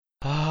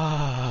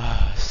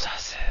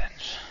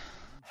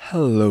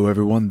Hello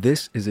everyone,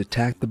 this is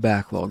Attack the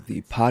Backlog,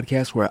 the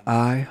podcast where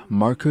I,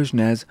 Mark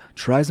Kuznez,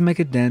 tries to make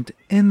a dent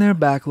in their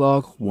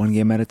backlog one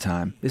game at a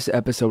time. This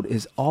episode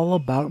is all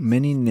about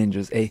Mini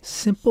Ninjas, a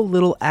simple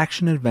little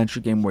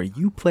action-adventure game where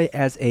you play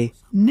as a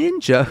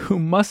ninja who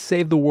must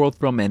save the world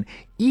from an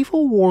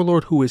evil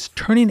warlord who is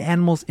turning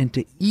animals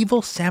into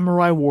evil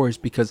samurai warriors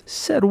because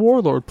said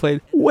warlord played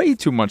way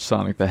too much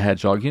Sonic the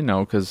Hedgehog,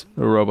 because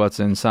the robots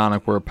in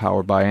Sonic were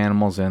powered by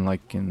animals, and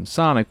like in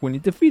Sonic, when you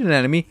defeat an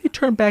enemy, they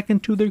turn back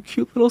into their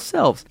cute little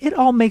selves. It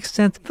all makes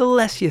sense the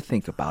less you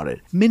think about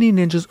it. Mini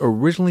Ninjas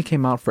originally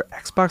came out for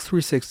Xbox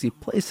 360,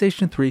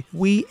 PlayStation 3,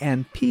 Wii,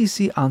 and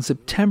PC on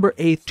September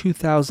 8,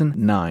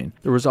 2009.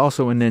 There was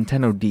also a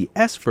Nintendo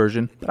DS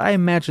version, but I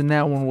imagine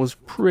that one was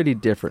pretty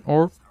different,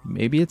 or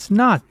maybe it's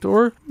not,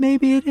 or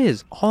maybe it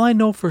is. All I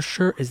know for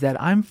sure is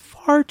that I'm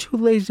far too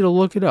lazy to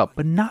look it up,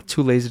 but not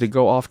too lazy to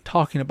go off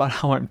talking about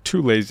how I'm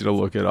too lazy to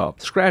look it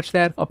up. Scratch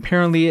that,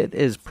 apparently it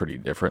is pretty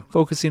different,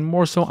 focusing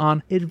more so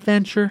on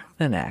adventure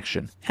than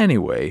action.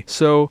 Anyway,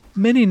 so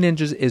Mini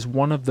Ninjas is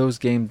one of those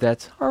games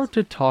that's hard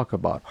to talk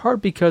about.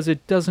 Hard because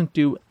it doesn't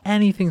do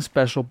anything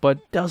special,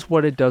 but does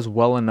what it does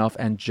well enough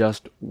and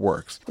just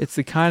works. It's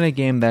the kind of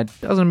game that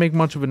doesn't make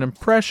much of an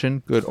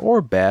impression, good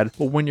or bad,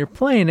 but when you're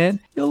playing it,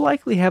 you'll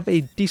likely have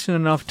a decent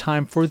enough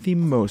time for the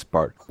most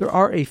part. There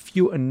are a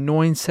few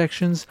annoying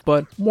sections,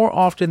 but more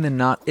often than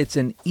not, it's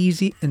an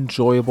easy,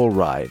 enjoyable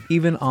ride,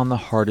 even on the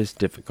hardest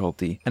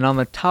difficulty. And on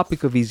the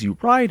topic of easy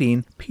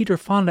riding, Peter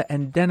Fonda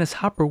and Dennis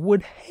Hopper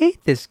would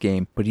hate this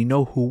game, but you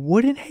know who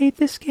wouldn't hate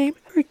this game?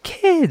 They're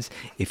kids.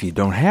 If you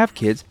don't have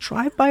kids,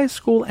 drive by a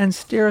school and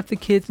stare at the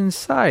kids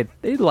inside.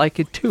 They'd like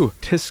it too.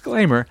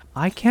 Disclaimer,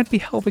 I can't be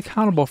held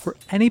accountable for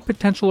any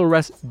potential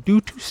arrest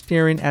due to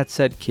staring at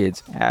said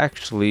kids.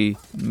 Actually,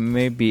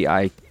 maybe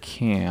I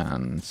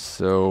can.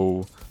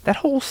 So, that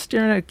whole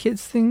staring at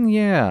kids thing,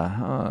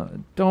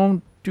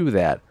 don't do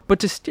that. But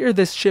to steer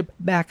this ship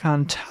back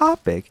on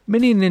topic,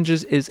 Mini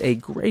Ninjas is a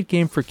great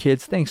game for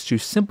kids thanks to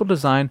simple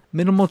design,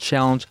 minimal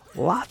challenge,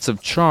 lots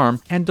of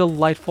charm, and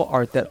delightful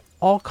art that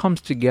all comes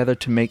together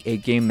to make a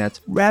game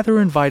that's rather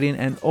inviting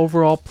and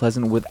overall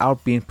pleasant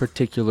without being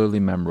particularly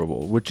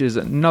memorable, which is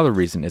another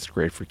reason it's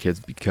great for kids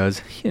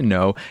because,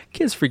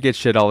 kids forget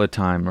shit all the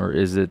time, or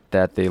is it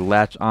that they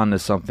latch onto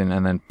something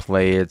and then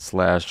play it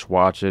 /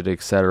 watch it,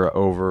 etc.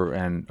 over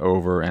and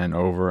over and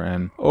over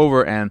and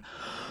over and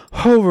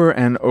over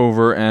and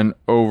over and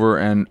over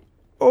and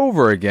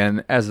over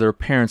again as their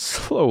parents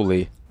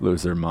slowly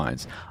lose their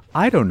minds.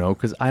 I don't know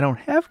because I don't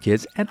have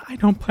kids and I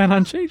don't plan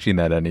on changing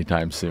that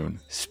anytime soon.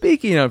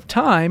 Speaking of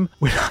time,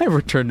 when I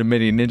returned to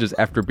Mini Ninjas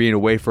after being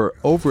away for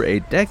over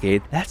a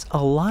decade, that's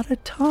a lot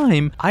of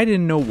time. I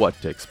didn't know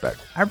what to expect.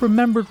 I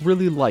remembered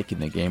really liking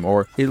the game,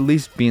 or at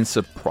least being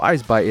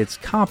surprised by its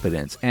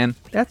competence, and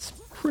that's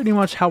pretty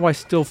much how I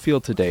still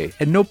feel today.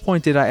 At no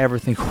point did I ever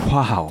think,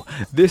 wow,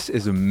 this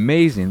is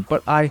amazing,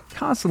 but I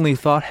constantly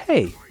thought,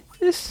 hey,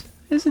 this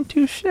isn't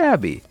too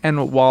shabby.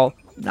 And while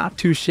not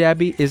too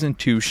shabby isn't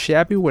too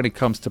shabby when it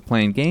comes to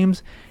playing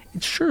games,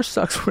 it sure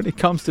sucks when it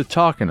comes to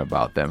talking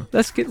about them.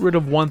 Let's get rid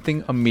of one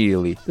thing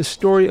immediately. The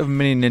story of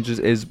Mini Ninjas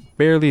is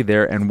barely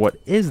there, and what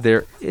is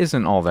there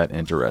isn't all that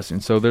interesting,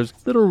 so there's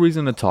little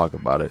reason to talk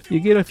about it. You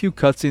get a few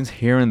cutscenes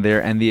here and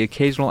there and the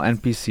occasional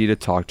NPC to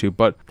talk to,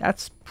 but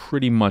that's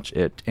pretty much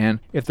it. And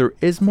if there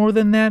is more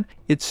than that,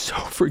 it's so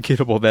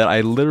forgettable that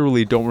I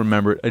literally don't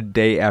remember it a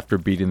day after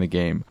beating the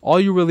game. All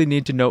you really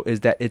need to know is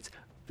that it's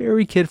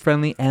very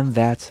kid-friendly, and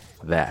that's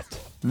that.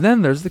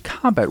 Then there's the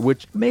combat,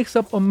 which makes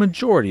up a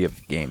majority of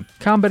the game.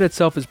 Combat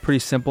itself is pretty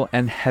simple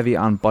and heavy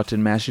on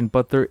button mashing,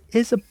 but there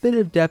is a bit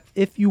of depth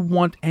if you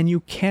want, and you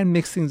can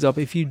mix things up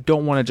if you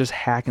don't want to just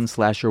hack and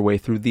slash your way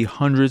through the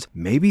hundreds,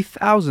 maybe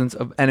thousands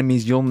of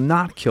enemies you'll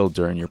not kill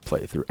during your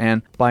playthrough.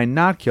 And by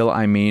not kill,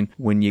 I mean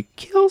when you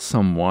kill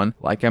someone,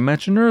 like I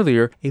mentioned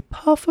earlier, a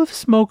puff of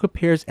smoke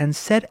appears and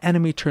said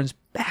enemy turns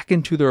back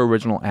into their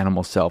original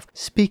animal self.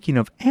 Speaking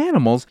of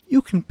animals, you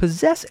can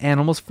possess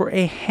animals for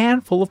a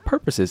handful of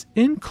purposes,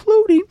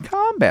 including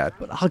combat,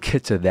 but I'll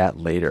get to that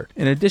later.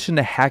 In addition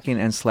to hacking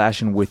and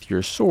slashing with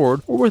your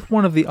sword, or with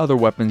one of the other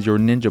weapons your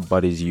ninja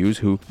buddies use,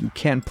 who you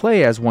can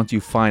play as once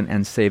you find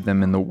and save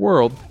them in the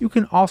world, you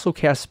can also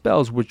cast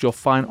spells which you'll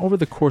find over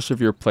the course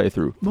of your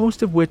playthrough,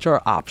 most of which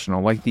are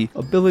optional, like the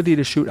ability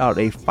to shoot out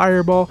a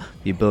fireball,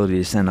 the ability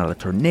to send out a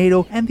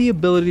tornado, and the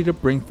ability to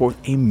bring forth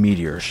a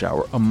meteor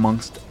shower,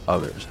 amongst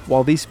others.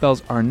 While these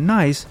spells are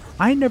nice,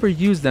 I never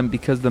use them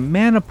because the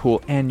mana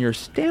pool and your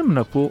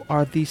stamina pool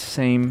are the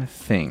same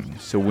thing.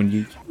 So when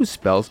you use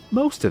spells,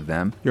 most of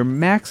them, your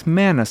max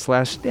mana /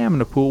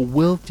 stamina pool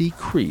will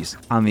decrease.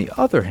 On the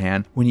other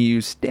hand, when you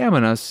use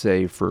stamina,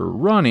 say for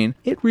running,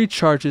 it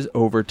recharges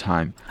over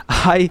time.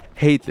 I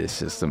hate this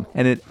system,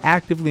 and it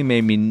actively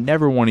made me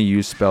never want to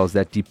use spells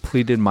that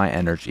depleted my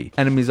energy.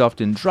 Enemies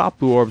often drop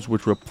blue orbs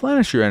which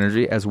replenish your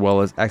energy, as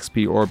well as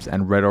XP orbs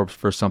and red orbs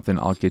for something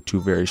I'll get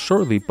to very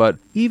shortly, but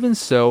even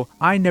so,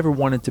 I never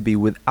wanted to be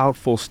without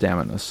full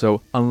stamina,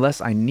 so unless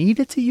I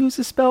needed to use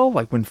a spell,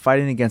 like when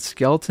fighting against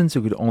skeletons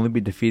who could only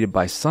be defeated defeated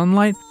by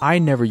sunlight, I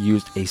never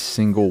used a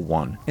single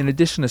one. In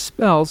addition to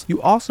spells,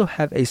 you also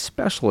have a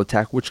special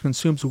attack which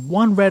consumes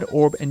one red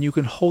orb and you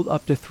can hold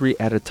up to 3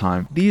 at a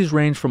time. These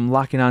range from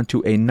locking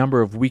onto a number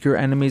of weaker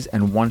enemies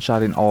and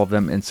one-shotting all of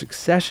them in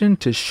succession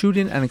to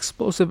shooting an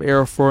explosive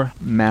arrow for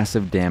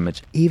massive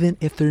damage, even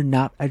if they're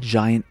not a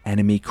giant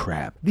enemy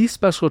crab. These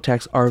special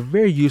attacks are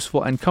very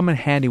useful and come in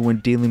handy when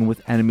dealing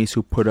with enemies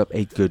who put up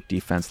a good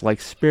defense, like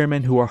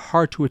spearmen who are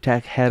hard to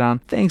attack head-on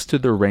thanks to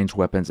their ranged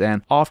weapons,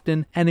 and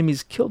often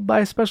enemies killed by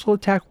a special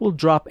attack will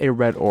drop a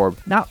red orb.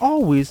 Not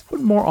always, but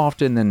more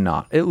often than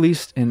not, at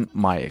least in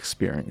my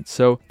experience.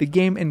 So the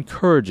game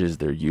encourages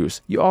their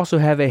use. You also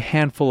have a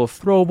handful of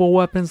throwable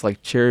weapons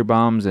like cherry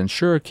bombs and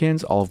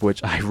shurikens, all of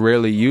which I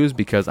rarely use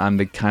because I'm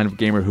the kind of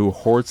gamer who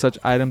hoards such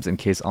items in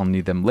case I'll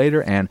need them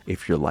later, and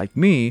if you're like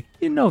me,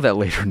 you know that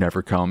later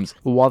never comes.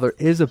 But while there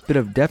is a bit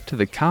of depth to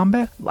the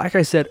combat, like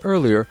I said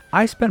earlier,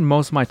 I spent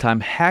most of my time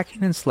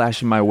hacking and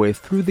slashing my way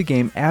through the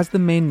game as the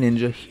main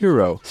ninja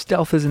hero.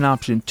 Stealth is an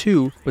option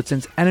too, but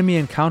since enemy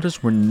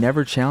encounters were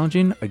never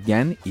challenging,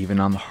 again, even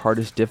on the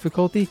hardest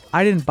difficulty,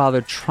 I didn't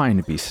bother trying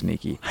to be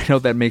sneaky. I know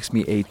that makes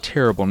me a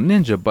terrible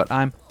ninja, but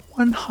I'm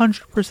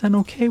 100%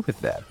 okay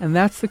with that. And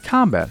that's the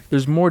combat.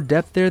 There's more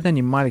depth there than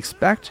you might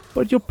expect,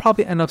 but you'll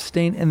probably end up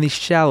staying in the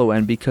shallow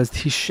end because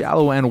the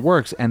shallow end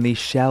works and the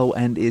shallow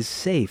end is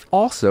safe.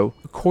 Also,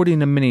 according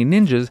to many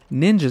ninjas,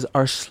 ninjas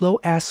are slow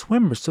ass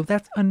swimmers, so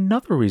that's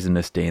another reason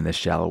to stay in the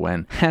shallow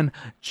end. And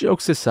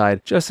jokes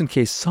aside, just in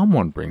case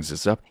someone brings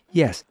this up,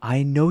 yes,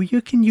 I know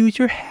you can use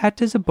your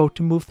hat as a boat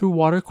to move through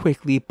water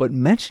quickly, but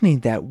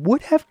mentioning that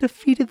would have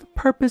defeated the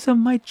purpose of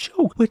my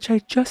joke, which I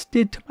just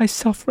did to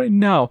myself right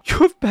now. You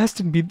have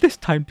bested me this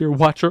time, dear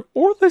watcher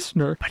or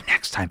listener, but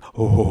next time,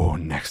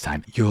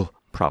 you'll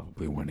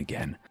probably win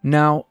again.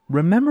 Now,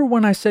 remember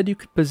when I said you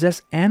could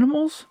possess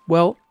animals?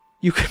 Well,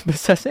 you can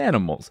possess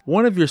animals.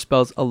 One of your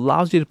spells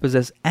allows you to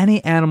possess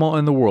any animal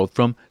in the world,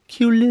 from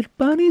cute little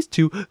bunnies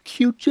to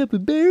cute chubby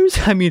bears.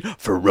 I mean,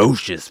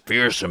 ferocious,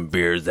 fearsome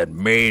bears that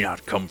may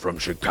not come from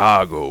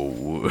Chicago.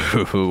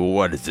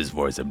 What is this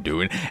voice I'm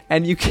doing?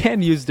 And you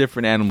can use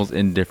different animals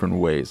in different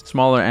ways.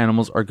 Smaller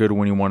animals are good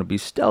when you want to be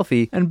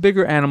stealthy, and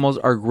bigger animals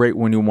are great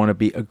when you want to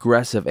be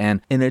aggressive.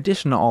 And in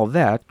addition to all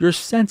that, your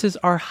senses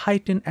are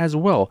heightened as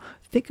well.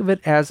 Think of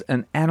it as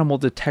an animal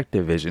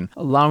detective vision,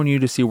 allowing you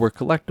to see where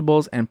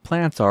collectibles and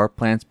plants are,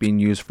 plants being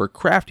used for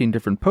crafting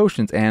different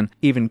potions, and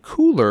even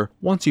cooler,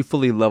 once you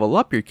fully level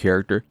up your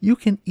character, you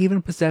can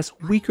even possess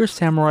weaker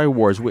samurai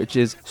warriors, which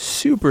is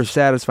super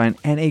satisfying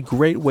and a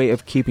great way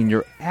of keeping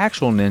your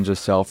actual ninja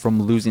self from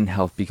losing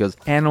health, because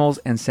animals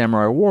and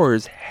samurai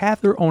warriors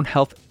have their own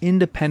health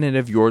independent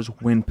of yours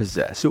when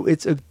possessed. So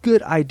it's a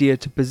good idea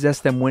to possess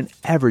them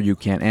whenever you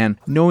can, and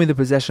knowing the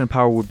possession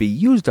power would be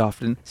used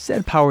often,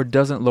 said power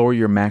doesn't lower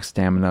your max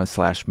stamina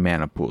 /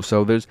 mana pool,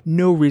 so there's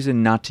no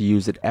reason not to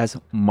use it as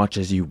much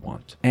as you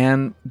want.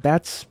 And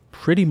that's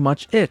pretty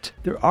much it.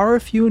 There are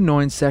a few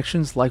annoying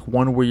sections, like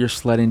one where you're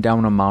sledding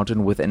down a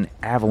mountain with an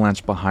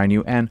avalanche behind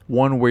you, and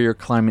one where you're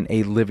climbing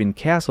a living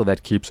castle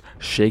that keeps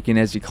shaking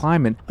as you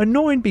climb it.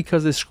 Annoying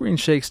because the screen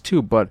shakes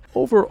too, but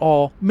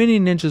overall, Mini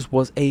Ninjas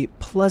was a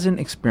pleasant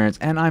experience,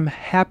 and I'm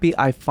happy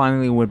I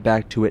finally went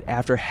back to it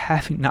after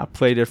having not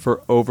played it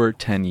for over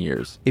 10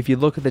 years. If you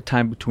look at the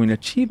time between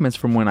achievements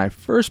from when I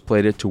first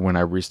played it to when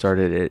I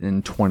restarted it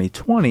in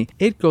 2020,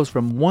 it goes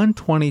from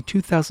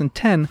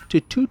 1/20/2010 to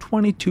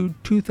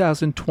 2/22/2020.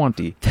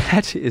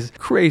 That is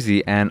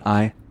crazy, and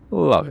I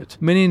love it.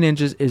 Mini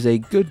Ninjas is a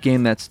good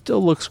game that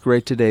still looks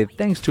great today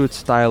thanks to its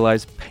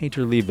stylized,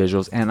 painterly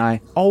visuals, and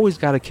I always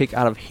got a kick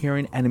out of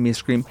hearing enemies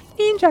scream,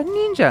 "Ninja,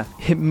 ninja!"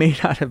 It may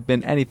not have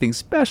been anything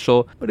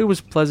special, but it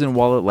was pleasant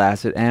while it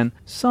lasted, and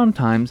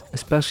sometimes,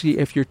 especially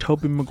if you're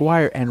Tobey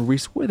Maguire and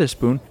Reese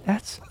Witherspoon,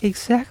 that's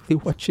exactly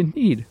what you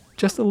need.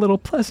 Just a little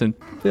pleasant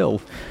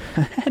Phil.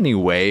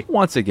 Anyway,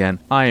 once again,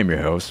 I am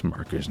your host,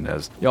 Marcus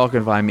Nez. Y'all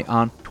can find me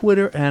on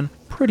Twitter and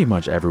pretty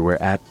much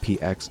everywhere at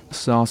PX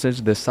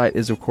Sausage. The site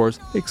is, of course,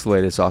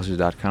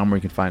 pixelatedsausage.com, where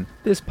you can find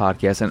this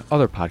podcast and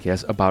other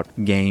podcasts about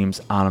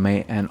games,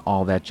 anime, and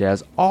all that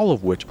jazz, all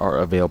of which are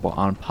available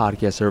on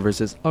podcast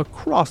services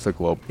across the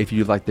globe. If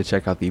you'd like to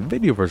check out the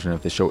video version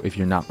of the show, if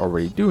you're not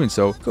already doing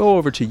so, go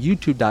over to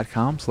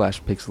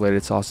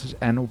youtube.com/pixelatedsausage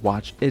and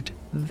watch it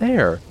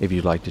there. If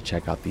you'd like to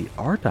check out the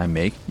art I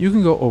make, you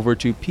can go over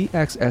to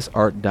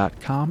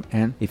pxsart.com,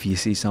 and if you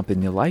see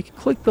something you like,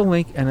 click the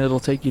link and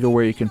it'll take you to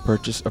where you can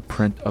purchase a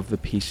print of the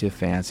piece you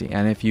fancy.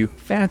 And if you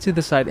fancy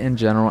the site in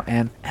general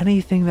and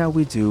anything that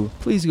we do,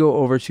 please go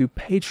over to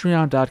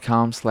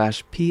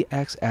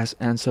patreon.com/pxs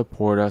and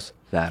support us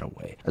that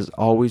way. As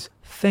always,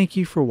 thank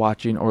you for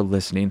watching or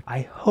listening.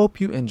 I hope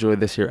you enjoyed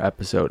this here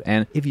episode,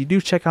 and if you do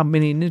check out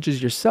Mini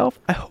Ninjas yourself,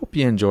 I hope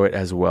you enjoy it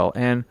as well.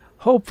 And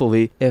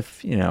hopefully,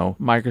 if,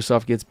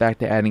 Microsoft gets back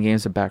to adding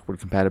games with backward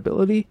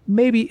compatibility,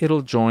 maybe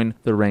it'll join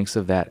the ranks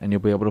of that and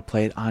you'll be able to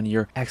play it on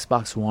your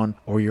Xbox One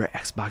or your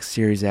Xbox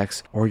Series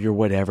X or your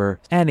whatever.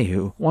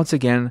 Anywho, once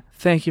again,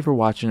 thank you for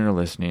watching or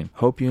listening.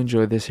 Hope you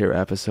enjoyed this here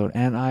episode,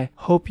 and I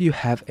hope you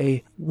have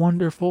a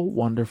wonderful,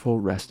 wonderful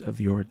rest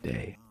of your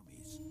day.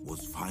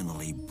 was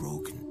finally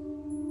broken.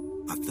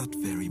 At that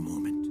very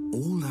moment,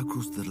 all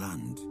across the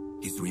land,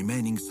 his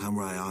remaining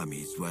samurai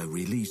armies were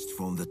released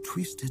from the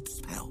twisted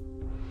spell.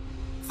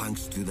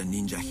 Thanks to the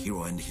ninja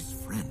hero and his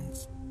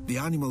friends, the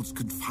animals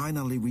could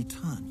finally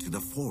return to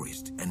the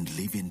forest and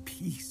live in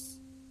peace.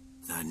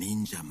 The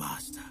ninja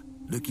master,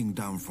 looking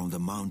down from the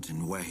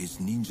mountain where his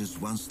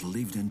ninjas once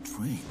lived and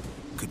trained,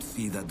 could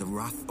see that the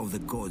wrath of the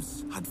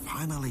gods had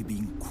finally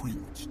been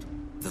quenched.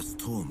 The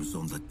storms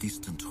on the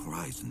distant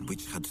horizon,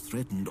 which had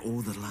threatened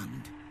all the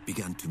land,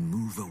 began to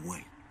move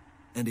away,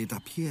 and it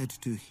appeared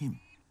to him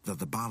that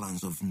the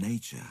balance of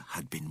nature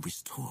had been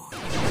restored.